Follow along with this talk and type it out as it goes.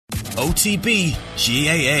OTB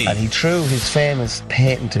GAA. And he threw his famous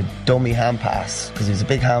patented dummy hand pass, because he was a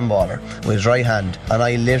big handballer, with his right hand, and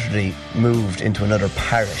I literally moved into another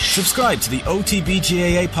parish. Subscribe to the OTB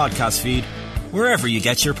GAA podcast feed wherever you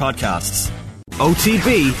get your podcasts.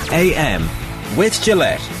 OTB AM with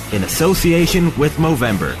Gillette in association with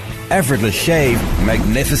Movember. Effortless shave,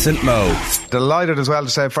 magnificent Mo. Delighted as well to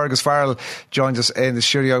say Fergus Farrell joins us in the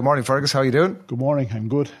studio. Morning, Fergus. How are you doing? Good morning. I'm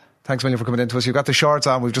good. Thanks a million for coming in to us. You've got the shorts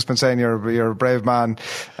on. We've just been saying you're a brave man.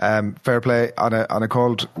 Fair play on a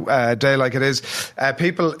cold day like it is.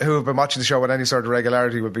 People who have been watching the show with any sort of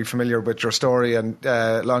regularity will be familiar with your story. And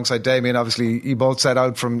alongside Damien, obviously, you both set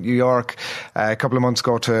out from New York a couple of months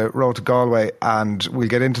ago to row to Galway, and we'll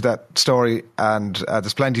get into that story. And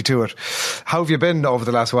there's plenty to it. How have you been over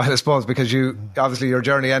the last while, I suppose? Because obviously your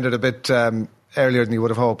journey ended a bit earlier than you would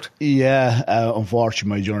have hoped. Yeah,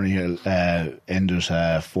 unfortunately my journey ended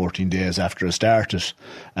 14 days after I started,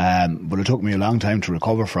 but it took me a long time to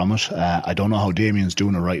recover from it. I don't know how Damien's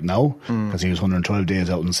doing it right now, because he was 112 days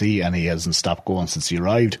out in sea and he hasn't stopped going since he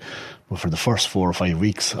arrived. But for the first 4 or 5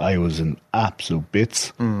 weeks I was in absolute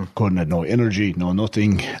bits. Couldn't have no energy, no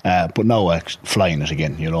nothing, but now I'm flying it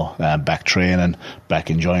again, back training, back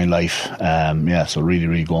enjoying life. So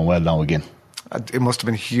really going well now again. It must have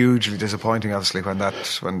been hugely disappointing, obviously, when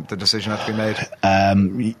the decision had to be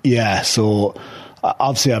made. So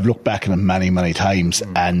obviously I've looked back at it many times,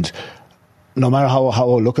 and no matter how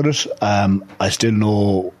I look at it, I still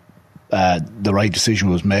know the right decision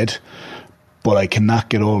was made, but I cannot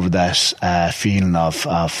get over that feeling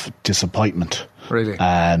of disappointment. Really?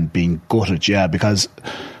 And being gutted, because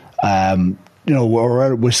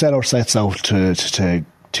we set our sets out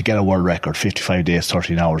to get a world record, 55 days,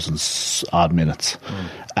 13 hours and odd minutes.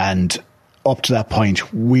 And up to that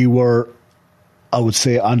point, we were, I would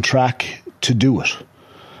say, on track to do it.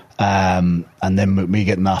 And then with me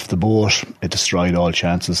getting off the boat, it destroyed all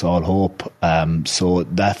chances, all hope. So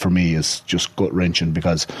that for me is just gut-wrenching,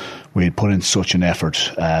 because we had put in such an effort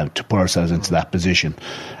to put ourselves into that position.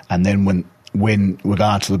 And then when we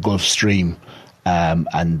got onto the Gulf Stream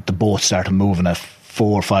and the boat started moving at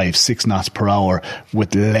 4, 5, 6 knots per hour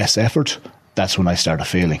with less effort, that's when I started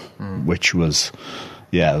failing, which was,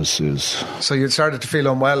 it was. So you started to feel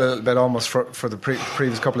unwell a little bit almost for the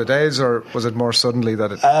previous couple of days, or was it more suddenly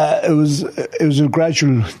that it? It was a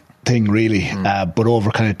gradual thing, really, but over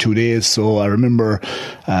kind of 2 days. So I remember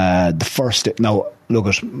the first day. Now,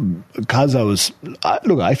 because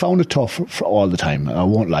I found it tough for all the time. I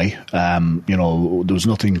won't lie. There was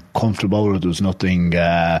nothing comfortable about it. There was nothing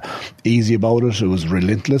easy about it. It was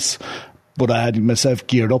relentless. But I had myself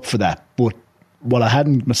geared up for that. But what I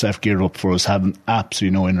hadn't myself geared up for was having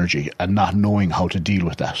absolutely no energy and not knowing how to deal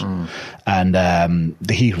with that. And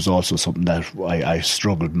the heat was also something that I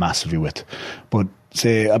struggled massively with. But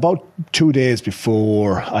say about 2 days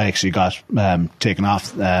before I actually got taken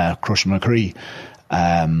off Crushmacree,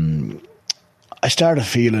 I started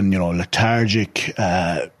feeling, lethargic,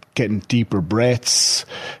 getting deeper breaths,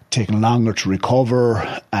 taking longer to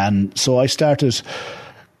recover. And so I started,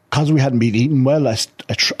 because we hadn't been eating well,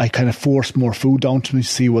 I kind of forced more food down to me to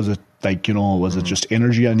see was it just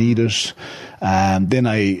energy I needed. Then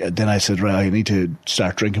I said, right, I need to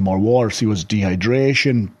start drinking more water, see was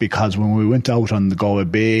dehydration, because when we went out on the Galway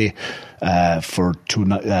Bay for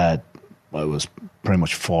it was pretty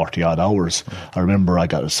much 40 odd hours, I remember I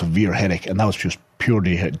got a severe headache, and that was just pure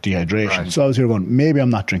dehydration. Right. So I was here going, maybe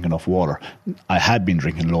I'm not drinking enough water. I had been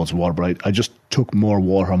drinking loads of water, but I just took more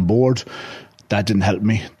water on board. That didn't help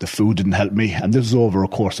me. The food didn't help me. And this was over a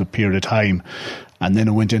course of period of time. And then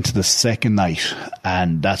I went into the second night,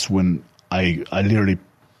 and that's when I literally,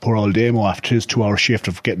 poor old Damo, after his 2 hour shift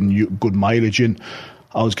of getting good mileage in,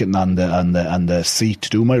 I was getting on the seat to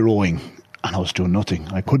do my rowing, and I was doing nothing.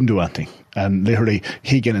 I couldn't do anything. And literally,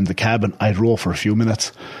 he get in the cabin, I'd row for a few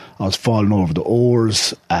minutes. I was falling over the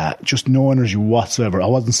oars, just no energy whatsoever. I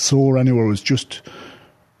wasn't sore anywhere. It was just,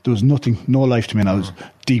 there was nothing, no life to me. And I was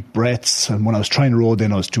deep breaths. And when I was trying to row,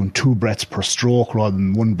 then I was doing 2 breaths per stroke rather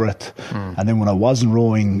than 1 breath. And then when I wasn't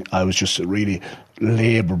rowing, I was just really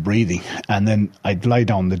labour breathing. And then I'd lie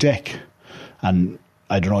down the deck, and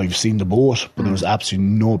I don't know if you've seen the boat, but there was absolutely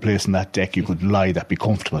no place in that deck you could lie that'd be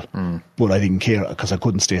comfortable. But I didn't care, because I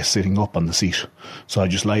couldn't stay sitting up on the seat. So I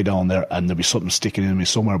just lie down there, and there'd be something sticking in me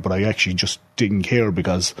somewhere, but I actually just didn't care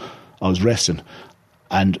because I was resting.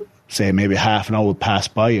 And say maybe half an hour would pass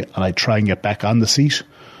by, and I'd try and get back on the seat.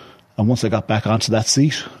 And once I got back onto that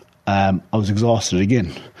seat, I was exhausted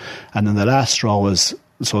again. And then the last straw was,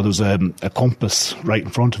 so there was a compass right in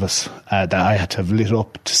front of us that I had to have lit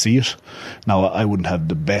up to see it. Now, I wouldn't have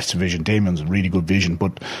the best vision. Damien's really good vision,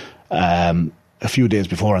 but a few days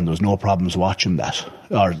before, and there was no problems watching that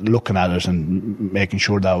or looking at it and making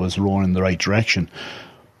sure that I was rowing in the right direction.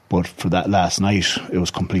 But for that last night, it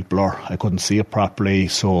was complete blur. I couldn't see it properly.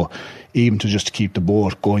 So even to just keep the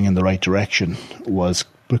boat going in the right direction was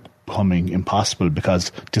becoming impossible,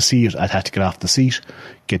 because to see it, I'd had to get off the seat,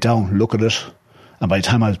 get down, look at it. And by the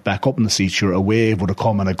time I was back up in the seat, sure, a wave would have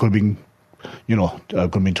come and I could have been, I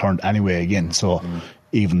could have been turned anyway again. So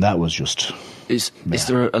even that was just... Is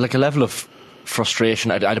there a level of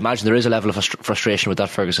frustration? I'd imagine there is a level of frustration with that,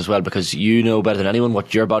 Fergus, as well, because you know better than anyone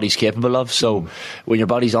what your body's capable of. So when your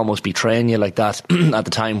body's almost betraying you like that at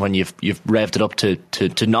the time when you've revved it up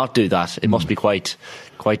to not do that, it must be quite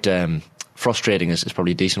frustrating is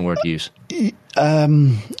probably a decent word to use.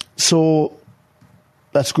 So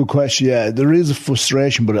that's a good question. Yeah, there is a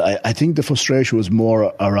frustration, but I think the frustration was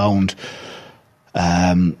more around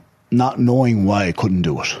not knowing why I couldn't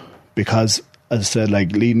do it, because, as I said,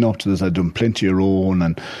 like leading up to this, I'd done plenty of rowing,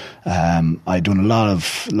 and I'd done a lot of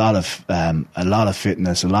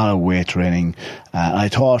fitness, a lot of weight training. I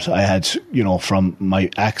thought I had, from my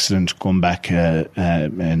accident going back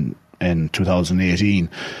in 2018,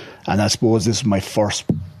 and I suppose this is my first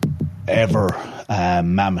ever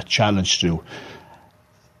mammoth challenge to do.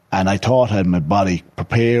 And I thought I had my body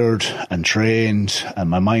prepared and trained, and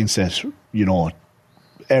my mindset,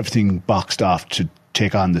 everything boxed off to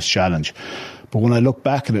take on this challenge. But when I look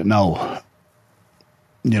back at it now,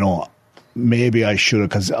 maybe I should have,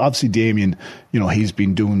 because obviously Damien, he's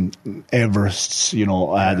been doing Everest,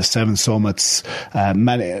 the Seven Summits,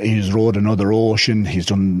 he's rowed another ocean, he's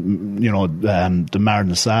done, the Mar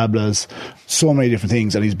de Sables, so many different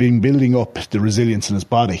things, and he's been building up the resilience in his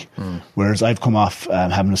body. Whereas I've come off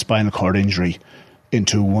having a spinal cord injury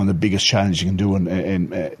into one of the biggest challenges you can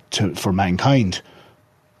do for mankind.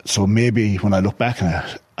 So maybe when I look back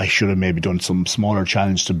at it, I should have maybe done some smaller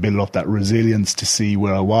challenge to build up that resilience to see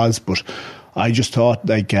where I was. But I just thought,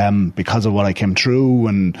 because of what I came through,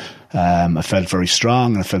 and I felt very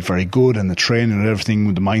strong and I felt very good, and the training and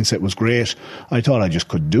everything, the mindset was great. I thought I just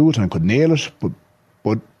could do it and I could nail it.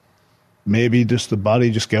 But maybe just the body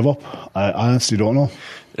just gave up. I honestly don't know.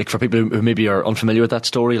 Like, for people who maybe are unfamiliar with that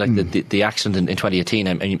story, like the accident in 2018,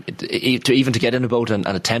 to get in a boat and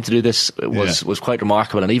attempt to do this was quite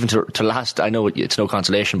remarkable, and even to last, I know it's no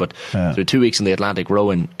consolation, but through 2 weeks in the Atlantic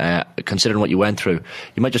rowing, considering what you went through,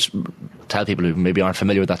 you might just tell people who maybe aren't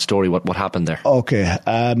familiar with that story what happened there. Okay,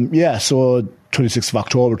 so 26th of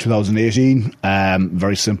October 2018,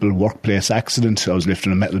 very simple workplace accident. I was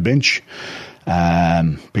lifting a metal bench.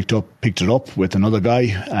 Picked it up with another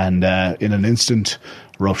guy, and in an instant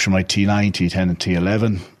ruptured my T9, T10 and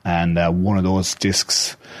T11, and one of those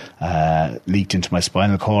discs leaked into my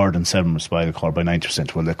spinal cord and severed my spinal cord by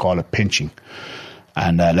 90%. Well, they call it pinching,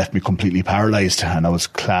 and left me completely paralysed, and I was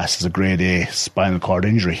classed as a grade A spinal cord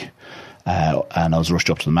injury. And I was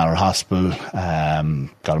rushed up to the Mallory Hospital,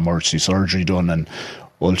 got emergency surgery done, and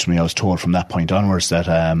ultimately I was told from that point onwards that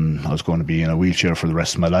I was going to be in a wheelchair for the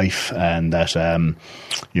rest of my life, and that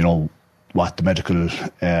what the medical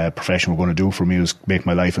profession were going to do for me was make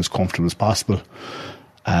my life as comfortable as possible,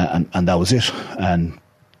 and that was it. And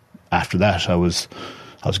after that, I was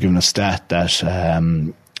given a stat that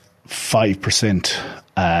 5%.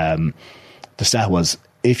 The stat was,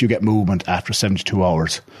 if you get movement after 72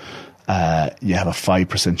 hours, you have a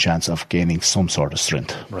 5% chance of gaining some sort of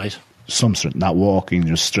strength. Right. Some strength, not walking,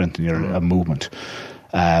 just strength in your movement.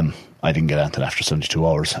 I didn't get anything after 72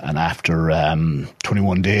 hours, and after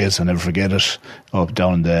 21 days, I never forget it, up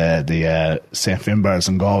down the St. Finbarrs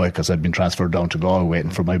in Galway, because I'd been transferred down to Galway waiting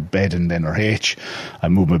for my bed in the NRH. I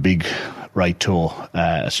moved my big right toe.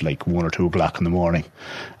 It's like 1 or 2 o'clock in the morning,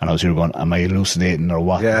 and I was here going, am I hallucinating or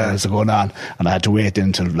what is going on? And I had to wait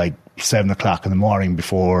until like 7 o'clock in the morning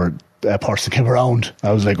before a person came around.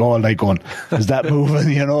 I was like all night going, is that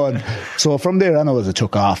moving, and so from there on I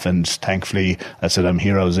took off, and thankfully I said, I'm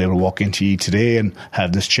here. I was able to walk into you today and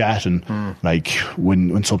have this chat, and like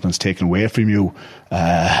when something's taken away from you,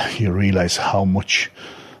 you realise how much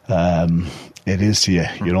it is to you.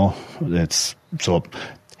 It's so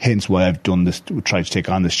hence why I've done this, tried to take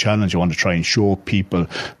on this challenge. I want to try and show people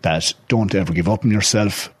that don't ever give up on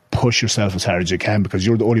yourself. Push yourself as hard as you can, because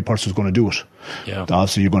you're the only person who's going to do it. Yeah.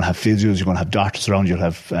 Obviously, you're going to have physios, you're going to have doctors around you, you'll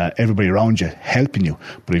have everybody around you helping you.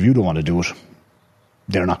 But if you don't want to do it,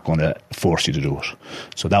 they're not going to force you to do it.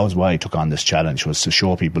 So that was why I took on this challenge, was to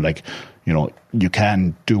show people, like, you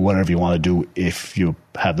can do whatever you want to do if you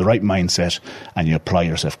have the right mindset and you apply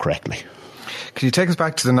yourself correctly. Can you take us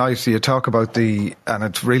back to the night? You talk about and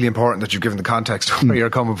it's really important that you've given the context of where you're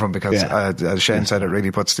coming from, because as Shane said, it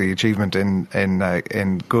really puts the achievement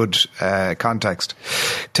in good context.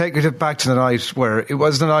 Take me back to the night where it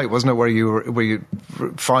was the night, wasn't it, where you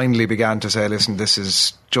finally began to say, listen, this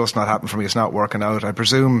is just not happening for me, it's not working out. I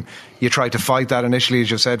presume you tried to fight that initially, as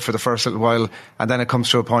you said, for the first little while, and then it comes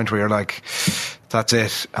to a point where you're like, that's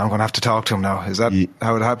it, I'm going to have to talk to him now. Is that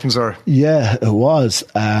how it happens? Or yeah, it was,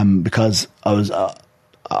 because I was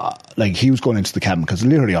like, he was going into the cabin, because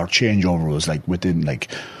literally our changeover was like within, like,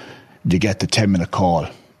 you get the 10-minute call,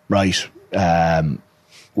 right?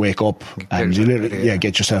 Wake up and you literally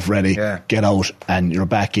get yourself ready, get out, and you're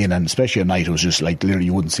back in. And especially at night, it was just like literally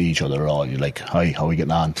you wouldn't see each other at all. You're like, hi, how are we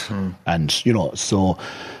getting on? And you know, so,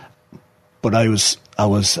 but I was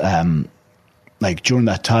like, during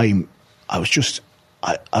that time, I was just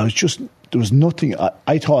there was nothing.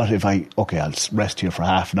 I thought, I'll rest here for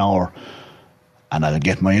half an hour and I'll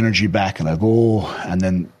get my energy back and I'll go, and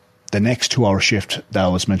then the next 2-hour shift that I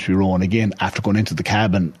was meant to be rowing again, after going into the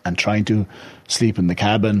cabin and trying to sleep in the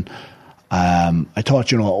cabin, I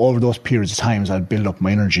thought, over those periods of times I'd build up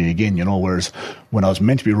my energy again, whereas when I was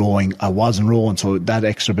meant to be rowing, I wasn't rowing, so that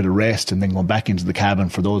extra bit of rest and then going back into the cabin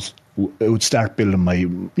for those, it would start building my,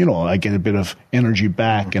 I get a bit of energy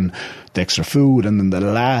back and the extra food. And then the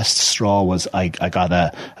last straw was I got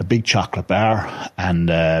a big chocolate bar and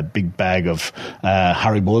a big bag of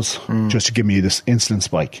Haribo's just to give me this insulin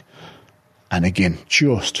spike. And again,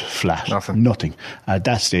 just flat. Nothing. At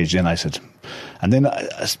that stage, then I said, and then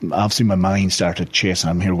obviously my mind started chasing.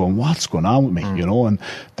 I'm here going, what's going on with me? And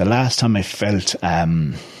the last time I felt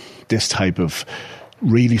this type of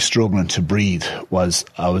really struggling to breathe was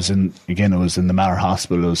it was in the Mater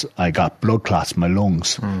Hospital. I got blood clots in my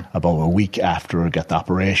lungs about a week after I got the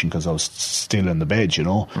operation, because I was still in the bed,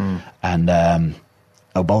 and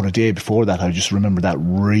about a day before that, I just remember that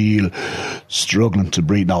real struggling to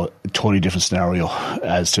breathe. Now, a totally different scenario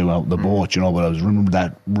as to the boat, but I was remember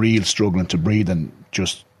that real struggling to breathe and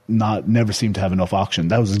just never seemed to have enough oxygen.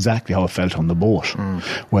 That was exactly how I felt on the boat.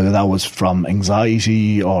 Whether that was from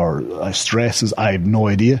anxiety or stresses, I have no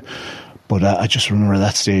idea. But I just remember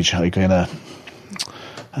that stage, I kind of,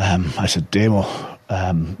 I said, Damo,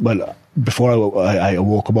 before I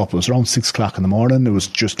woke him up, it was around 6 o'clock in the morning. It was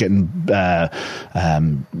just getting light,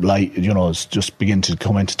 it was just beginning to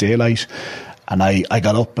come into daylight. And I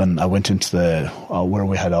got up and I went into where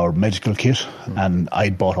we had our medical kit, and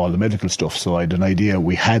I'd bought all the medical stuff, so I had an idea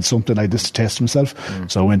we had something like this to test myself.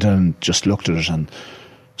 So I went in and just looked at it, and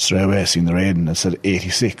straight away I seen the rating, it said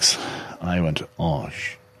 86. And I went, oh,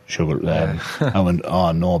 sugar. I went,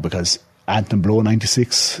 oh no, because anything below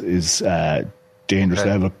 96 is dangerous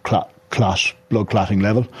level, blood clotting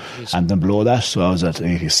level, and then below that, so I was at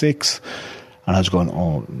 86, and I was going,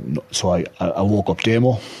 oh no. So I woke up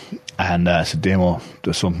Damo, and I said, Damo,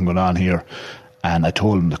 there's something going on here. And I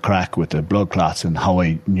told him the crack with the blood clots and how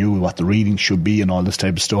I knew what the reading should be and all this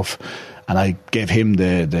type of stuff. And I gave him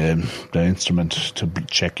the instrument to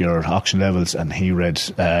check your oxygen levels, and he read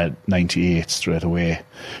 98 straight away.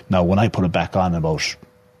 Now, when I put it back on about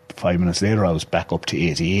 5 minutes later, I was back up to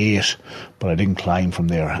 88, but I didn't climb from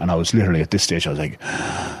there. And I was literally, at this stage, I was like,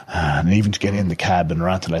 and even to get in the cabin or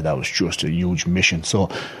anything like that was just a huge mission. So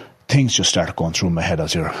things just started going through my head. I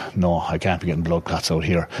was here, no, I can't be getting blood clots out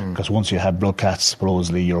here, because once you have blood clots,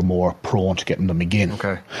 supposedly you're more prone to getting them again.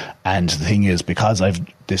 And the thing is, because I've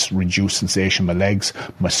this reduced sensation in my legs,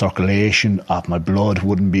 my circulation of my blood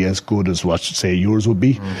wouldn't be as good as what, say, yours would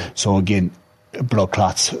be. So again, blood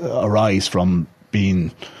clots arise from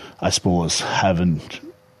being, I suppose, having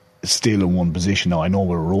still in one position. Now, I know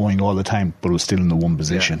we're rowing all the time, but it was still in the one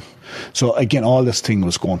position. So again, all this thing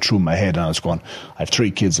was going through my head, and I was going, I have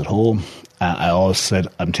 3 kids at home, and I always said,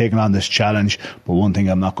 I'm taking on this challenge, but one thing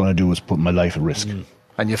I'm not going to do is put my life at risk.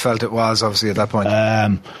 And you felt it was, obviously, at that point?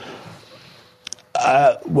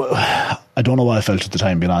 Well, I don't know what I felt at the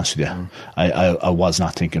time, being honest with you. I was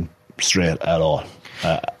not thinking straight at all.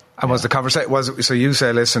 And was the conversation, so you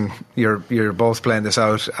say, listen, you're both playing this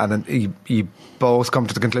out, and then you both come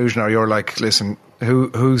to the conclusion, or you're like, listen,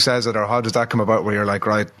 who says it, or how does that come about, where you're like,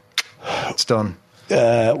 right, it's done?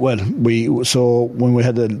 Well, when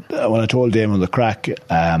I told Damon the crack,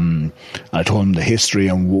 I told him the history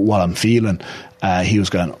and what I'm feeling, he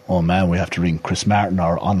was going, oh man, we have to ring Chris Martin,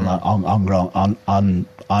 our on-ground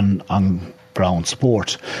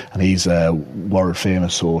support, and he's a world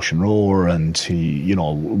famous ocean rower, and he,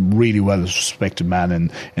 really well respected man in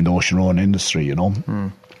the ocean rowing industry,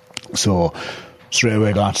 So straight away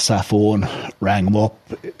I got to Safone, rang him up,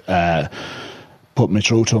 put me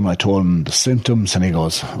through to him. I told him the symptoms, and he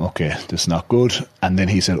goes, okay, this is not good. And then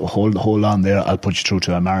he said, hold on there, I'll put you through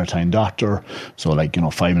to a maritime doctor. So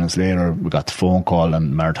 5 minutes later, we got the phone call,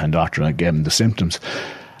 and maritime doctor, and I gave him the symptoms.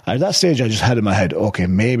 At that stage, I just had in my head, okay,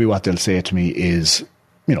 maybe what they'll say to me is,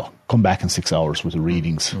 come back in 6 hours with the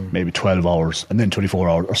readings, maybe 12 hours, and then 24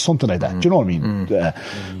 hours, or something like that. Do you know what I mean?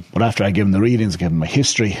 But after I gave them the readings, gave them my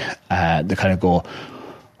history, they kind of go,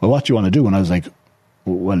 well, what do you want to do? And I was like,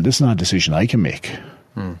 well, this is not a decision I can make.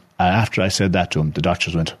 And after I said that to him, the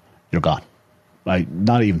doctors went, you're gone.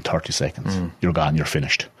 Not even 30 seconds. You're gone, you're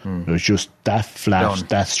finished. It was just that flat, done.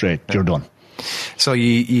 That straight, you're done. So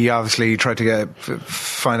you obviously tried to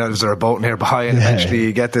find out, is there a boat nearby, and eventually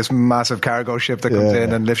you get this massive cargo ship that comes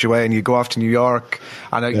in and lifts you away, and you go off to New York,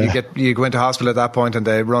 and you go into hospital at that point, and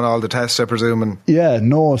they run all the tests, I presume. And I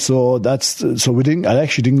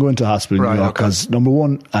actually didn't go into hospital in New York because number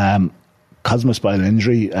one, because of my spinal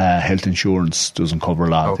injury, health insurance doesn't cover a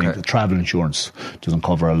lot. I think the travel insurance doesn't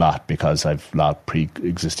cover a lot because I've a lot of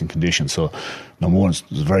pre-existing conditions. So number one,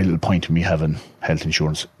 there's very little point in me having health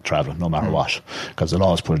insurance travel, no matter what, because the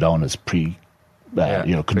laws put it down as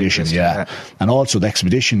condition. And also the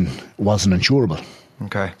expedition wasn't insurable.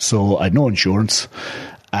 Okay. So I had no insurance.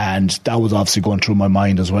 And that was obviously going through my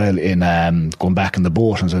mind as well in going back in the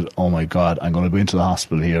boat, and said, oh my God, I'm going to go into the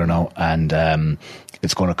hospital here now, and I'm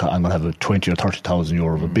going to have a 20 or 30,000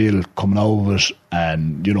 euro of a bill coming out of it,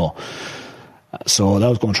 and so that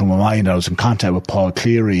was going through my mind. I was in contact with Paul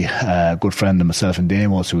Cleary, a good friend of myself and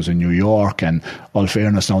Demos, who was in New York, and all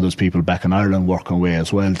fairness, now there's people back in Ireland working away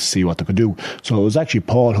as well to see what they could do. So it was actually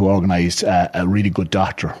Paul who organised a really good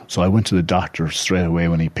doctor. So I went to the doctor straight away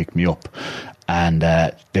when he picked me up. And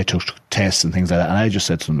they took tests and things like that. And I just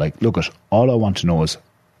said to them, look, all I want to know is,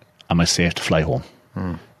 am I safe to fly home?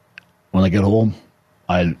 When I get home,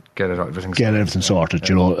 I'll get everything sorted.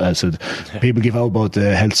 I said, people give out about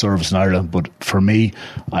the health service in Ireland, but for me,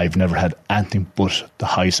 I've never had anything but the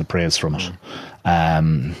highest of praise from it.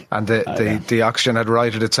 And the oxygen had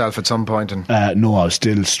righted itself at some point? And no, I was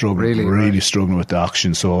still struggling, really struggling with the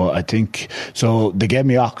oxygen. So they gave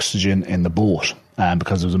me oxygen in the boat.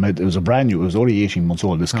 Because it was a brand new, it was only 18 months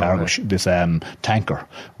old, this cargo, this tanker,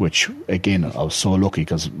 which again, I was so lucky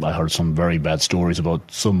because I heard some very bad stories about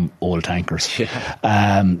some old tankers.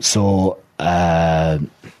 So I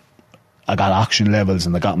got oxygen levels,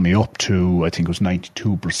 and they got me up to, I think it was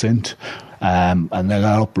 92%. And they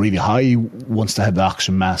got up really high once they had the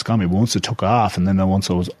oxygen mask on me. But once it took off, and then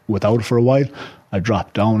once I was without it for a while, I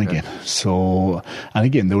dropped down again. So, and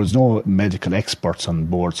again, there was no medical experts on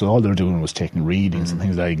board, so all they were doing was taking readings and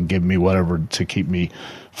things that can give me whatever to keep me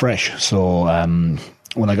fresh. So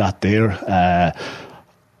when I got there,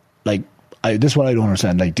 this is what I don't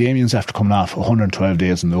understand. Damien's after coming off 112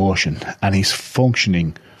 days in the ocean, and he's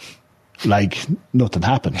functioning like nothing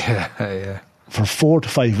happened. For 4 to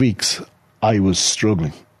 5 weeks, I was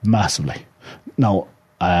struggling massively. Now,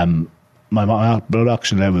 my blood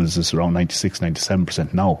oxygen levels is around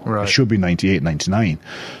 96-97% now. It should be 98, 99.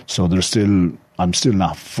 So I'm still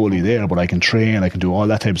not fully there, but I can train, I can do all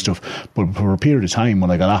that type of stuff. But for a period of time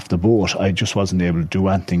when I got off the boat, I just wasn't able to do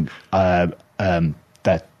anything that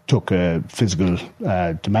took a physical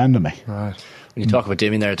demand on me. Right. When you talk about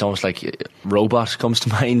Damien there, it's almost like robot comes to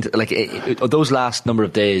mind. Those last number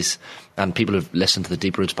of days, and people who've listened to the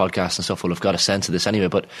Deep Roots podcast and stuff will have got a sense of this anyway,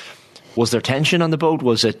 but was there tension on the boat?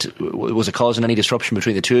 Was it causing any disruption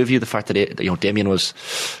between the two of you? The fact that Damien was,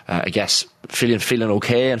 I guess, feeling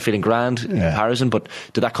okay and feeling grand in comparison, but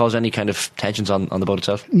did that cause any kind of tensions on the boat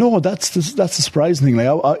itself? No, that's the surprising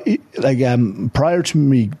thing. Prior to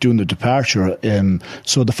me doing the departure,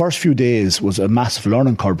 so the first few days was a massive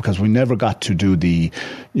learning curve because we never got to do the,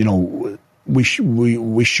 we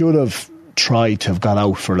should have try to have got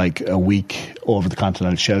out for a week over the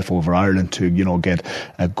continental shelf over Ireland to get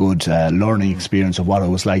a good learning experience of what it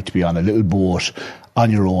was like to be on a little boat on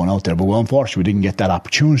your own out there, but unfortunately we didn't get that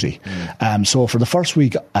opportunity. So for the first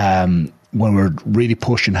week, when we were really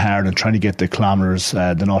pushing hard and trying to get the kilometres,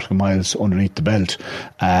 the nautical miles underneath the belt,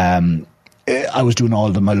 I was doing all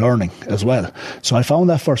of my learning as well. So I found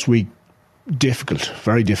that first week difficult,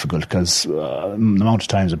 very difficult, because the amount of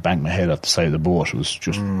times I banged my head off the side of the boat was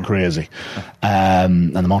just crazy,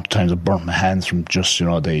 and the amount of times I burnt my hands from just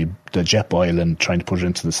the jet oil and trying to put it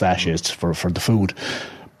into the sachets for the food.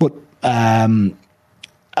 But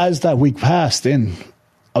as that week passed, then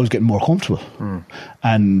I was getting more comfortable,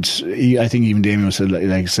 and I think even Damien said,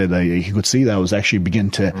 he could see that I was actually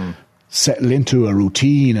beginning to settle into a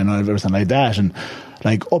routine and everything like that. And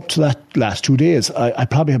up to that last 2 days, I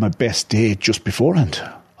probably had my best day just beforehand.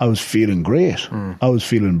 I was feeling great. I was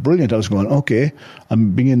feeling brilliant. I was going, okay,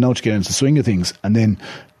 I'm beginning now to get into the swing of things. And then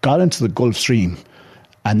got into the Gulf Stream.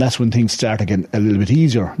 And that's when things started getting a little bit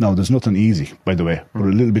easier. Now, there's nothing easy, by the way, but a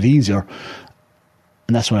little bit easier.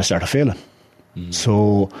 And that's when I started failing.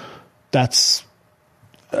 So that's,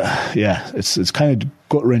 it's kind of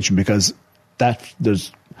gut-wrenching, because that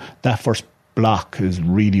first block is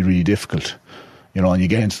really, really difficult. You know, and you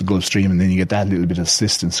get into the Gulf Stream, and then you get that little bit of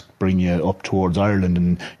assistance bring you up towards Ireland,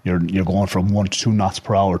 and you're going from 1 to 2 knots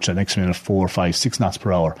per hour to the next minute 4, 5, 6 knots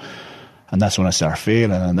per hour. And that's when I started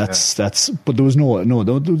failing, and that's. But there was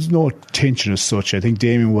no tension as such. I think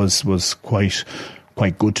Damien was quite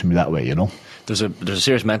good to me that way. You know, there's a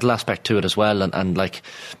serious mental aspect to it as well, and like.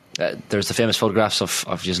 There's the famous photographs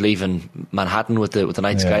of just leaving Manhattan with the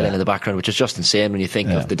night skyline in the background, which is just insane when you think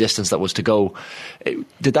of the distance that was to go.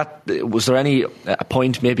 Was there any a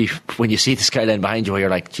point maybe when you see the skyline behind you where you're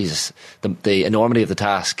like, Jesus, the enormity of the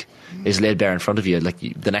task is laid bare in front of you? Like,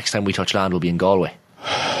 the next time we touch land will be in Galway.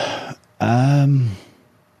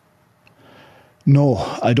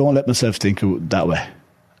 No, I don't let myself think that way.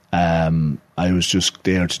 I was just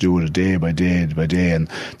there to do it day by day by day. And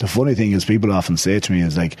the funny thing is, people often say to me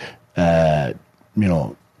is like, you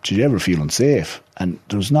know, did you ever feel unsafe? And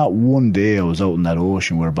there was not one day I was out in that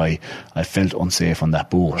ocean whereby I felt unsafe on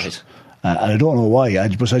that boat. Right. And I don't know why,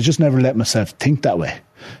 but I just never let myself think that way.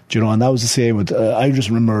 Do you know? And that was the same with, I just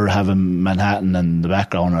remember having Manhattan in the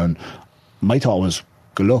background, and my thought was,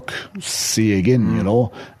 good luck, see you again. You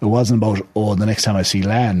know, it wasn't about, the next time I see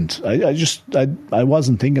land. I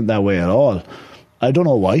wasn't thinking that way at all. I don't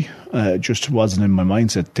know why. It just wasn't in my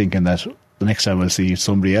mindset thinking that the next time I see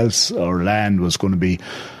somebody else or land was going to be,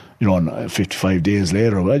 you know, 55 days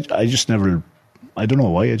later. I just never, I don't know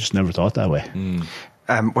why, I just never thought that way.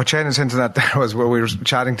 What Shane is hinting at there was, where we were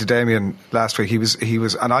chatting to Damien last week, he was,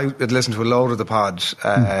 and I had listened to a load of the pod,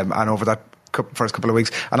 and over that first couple of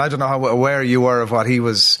weeks, and I don't know how aware you were of what he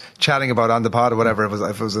was chatting about on the pod or whatever,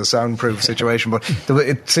 if it was a soundproof situation, but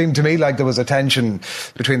it seemed to me like there was a tension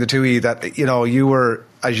between the two of you, that, you know, you were,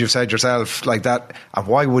 as you've said yourself, like that, and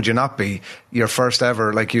why would you not be, your first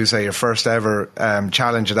ever, like you say, your first ever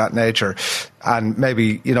challenge of that nature, and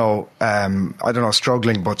maybe, you know, I don't know,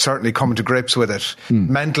 struggling, but certainly coming to grips with it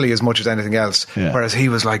mentally as much as anything else. Whereas he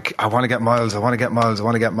was like, I want to get miles,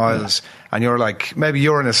 and you're like, maybe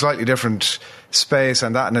you're in a slightly different space,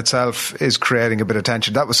 and that in itself is creating a bit of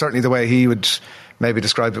tension. That was certainly the way he would maybe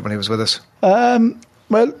describe it when he was with us.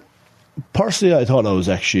 Well, personally, I thought I was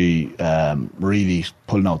actually really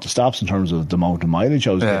pulling out the stops in terms of the amount of mileage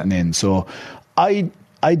I was getting in. So I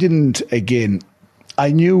didn't, again,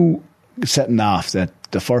 I knew setting off that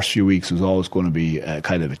the first few weeks was always going to be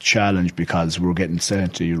kind of a challenge, because we were getting set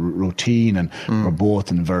into routine, and we're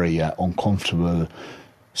both in very uncomfortable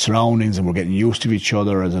surroundings, and we're getting used to each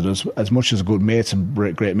other as much as good mates and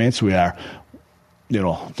great mates we are. You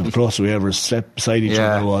know, the closer we ever slept beside each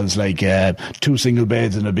other was like 2 single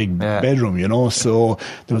beds in a big bedroom, you know. So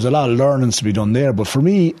there was a lot of learnings to be done there. But for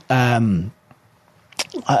me,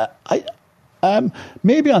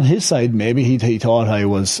 maybe on his side, maybe he thought I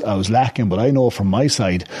was lacking. But I know from my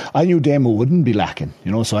side, I knew Damo wouldn't be lacking,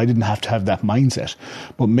 you know. So I didn't have to have that mindset.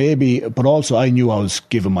 But also I knew I was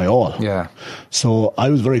giving my all. Yeah. So I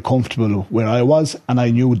was very comfortable where I was, and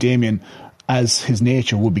I knew Damien, as his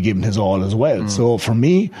nature, would be giving his all as well. So for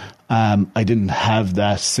me, I didn't have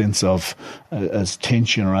that sense of as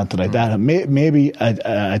tension or anything like that. Maybe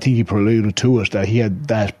I think he alluded to it, that he had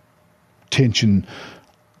that tension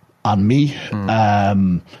on me,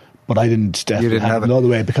 but I didn't definitely have it the other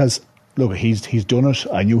way, because look, he's done it.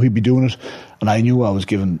 I knew he'd be doing it, and I knew I was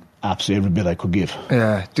giving absolutely every bit I could give.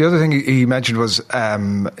 Yeah. The other thing he mentioned was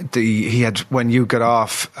he had, when you got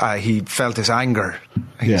off, he felt this anger.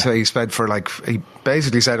 So he sped for he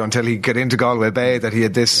basically said until he got into Galway Bay that he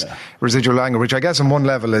had this residual anger, which I guess on one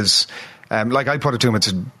level is, like I put it to him,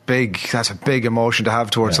 that's a big emotion to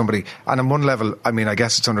have towards somebody. And on one level, I mean, I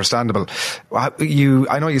guess it's understandable. I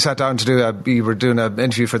know you sat down to you were doing an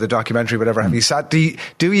interview for the documentary, whatever. Have you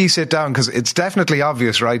do you sit down? Because it's definitely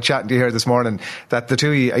obvious, right, chatting to you here this morning, that the two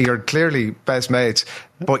of you, you're clearly best mates,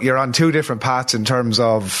 but you're on two different paths in terms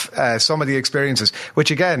of some of the experiences,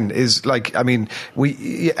 which again is like, I mean,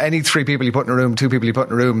 any 3 people you put in a room, 2 people you put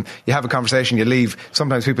in a room, you have a conversation, you leave.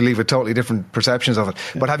 Sometimes people leave with totally different perceptions of it.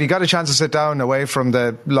 But have you got a chance to sit down away from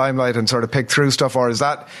the limelight and sort of pick through stuff, or is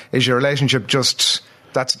your relationship just,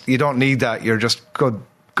 you don't need that, you're just good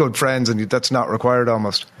friends, and that's not required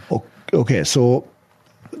almost? Okay, so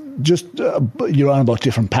just you're on about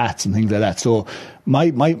different paths and things like that. So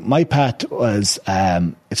my path was,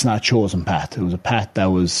 it's not a chosen path. It was a path that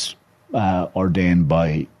was ordained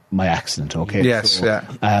by my accident. Okay. Yes. So, yeah.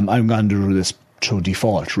 I'm going to do this through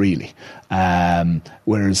default, really.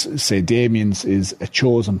 Whereas, say, Damien's is a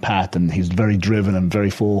chosen path, and he's very driven and very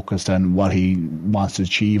focused on what he wants to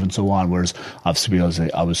achieve and so on. Whereas,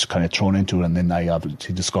 obviously, I was kind of thrown into it, and then I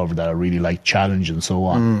obviously discovered that I really like challenge and so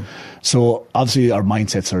on. So, obviously, our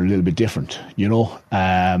mindsets are a little bit different, you know,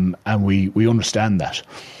 and we understand that.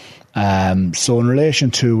 So, in relation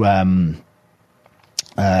to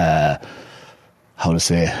how to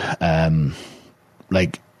say,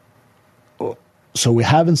 so we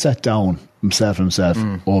haven't sat down, himself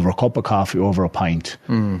over a cup of coffee, over a pint,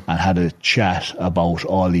 and had a chat about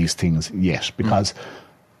all these things yet. Because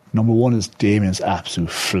number one is Damien's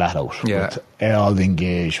absolute flat out with all the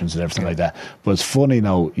engagements and everything like that. But it's funny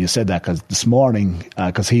now you said that, because this morning,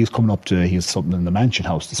 because he had something in the Mansion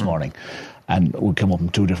House this morning, and we came up in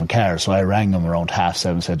 2 different cars. So I rang him around 7:30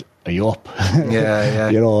 and said, "Are you up?" Yeah.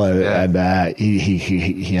 You know, and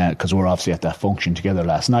he because we were obviously at that function together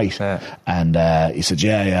last night, and he said,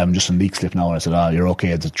 "Yeah, I'm just in leak slip now." And I said, "Oh, you're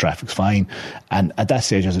okay. The traffic's fine." And at that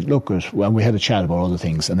stage, I said, "Look, well, we had a chat about other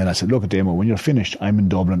things." And then I said, "Look, Damo, when you're finished, I'm in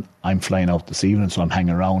Dublin. I'm flying out this evening, so I'm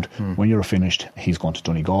hanging around. When you're finished, he's going to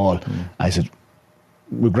Donegal." I said,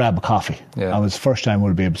 "We'll grab a coffee." And it was the first time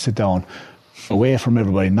we'll be able to sit down away from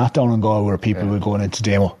everybody, not down in Galway where people were going into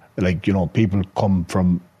Damo. Like, you know, people come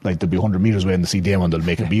from, like, they'll be 100 metres away and they see Damo and they'll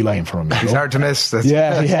make a beeline for him. It's hard to miss.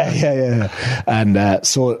 Yeah. And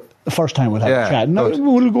so the first time we'll have a chat. No,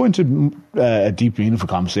 we'll go into a deep, meaningful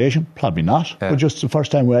conversation. Probably not. But just the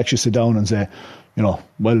first time we'll actually sit down and say, you know,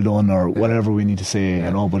 well done, or whatever we need to say,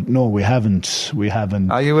 you know. But no, we haven't. You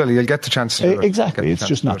will. You'll get the chance to do it. Exactly. It's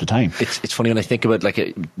just not the time. It's funny when I think about,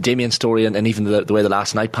 like, Damien's story and even the way the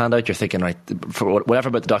last night panned out. You're thinking, right, for whatever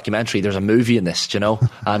about the documentary, there's a movie in this, you know.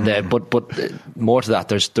 And but more to that,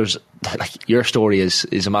 there's like, your story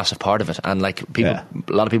is a massive part of it, and like a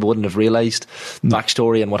lot of people wouldn't have realised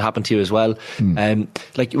backstory and what happened to you as well.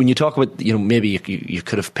 Like, when you talk about, you know, maybe you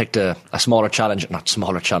could have picked a smaller challenge, not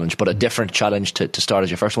smaller challenge, but a different challenge to start as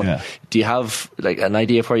your first one. Do you have, like, an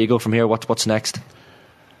idea of where you go from here? What's next?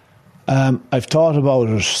 I've thought about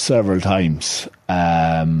it several times.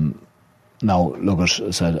 Now, look, as I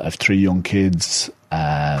said, I have 3 young kids.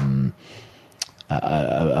 I'm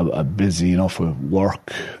busy enough with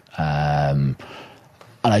work, and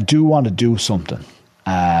I do want to do something,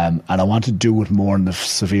 and I want to do it more in the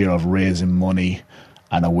sphere of raising money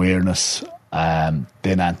and awareness than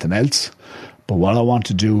anything else. But what I want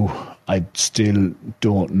to do, I still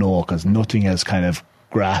don't know, because nothing has kind of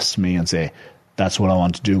grasped me and say, that's what I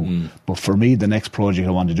want to do. But for me, the next project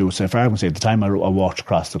I want to do, so if I can say, at the time I walked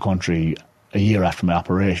across the country a year after my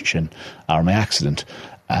operation or my accident,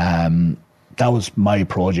 that was my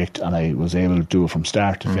project, and I was able to do it from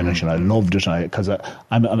start to finish, and I loved it, because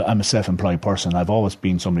I'm a self-employed person. I've always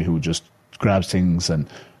been somebody who just grabs things and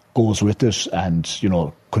goes with it and, you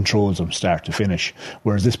know, controls them start to finish.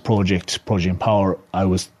 Whereas this Project Empower, I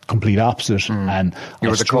was complete opposite. And you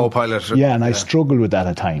were the co-pilot. Yeah, and I struggled with that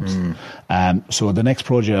at times. So the next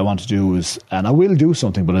project I want to do is, and I will do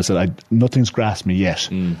something, but I said nothing's grasped me yet.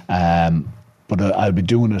 But I'll be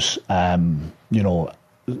doing it, you know,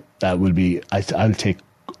 that will be, I'll take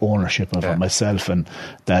ownership of it myself, and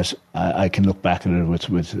that I can look back at it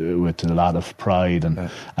with a lot of pride, and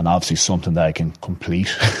obviously something that I can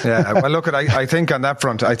complete. Well, look, I think on that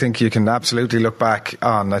front, I think you can absolutely look back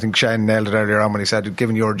on, I think Shane nailed it earlier on when he said,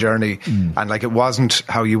 given your journey, and like, it wasn't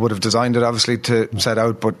how you would have designed it, obviously, to set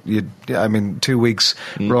out, but 2 weeks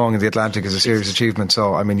rowing in the Atlantic is a serious achievement.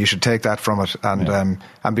 So, I mean, you should take that from it,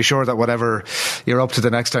 and be sure that whatever you're up to the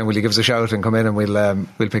next time, will you give us a shout and come in, and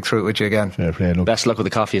we'll pick through it with you again. Fair play, look. Best luck with the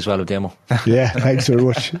coffee as well, with Damo. Yeah, thanks very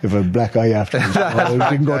much. If a black eye after I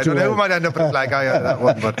don't know who might end up with a black eye out of that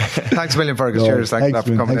one, but thanks a million, Fergus. Cheers, thanks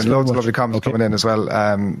for coming in. Loads of lovely comments coming in as well,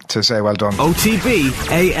 to say well done.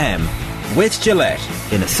 OTB AM with Gillette,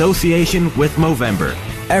 in association with Movember.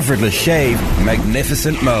 Effortless shave,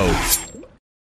 magnificent Mo.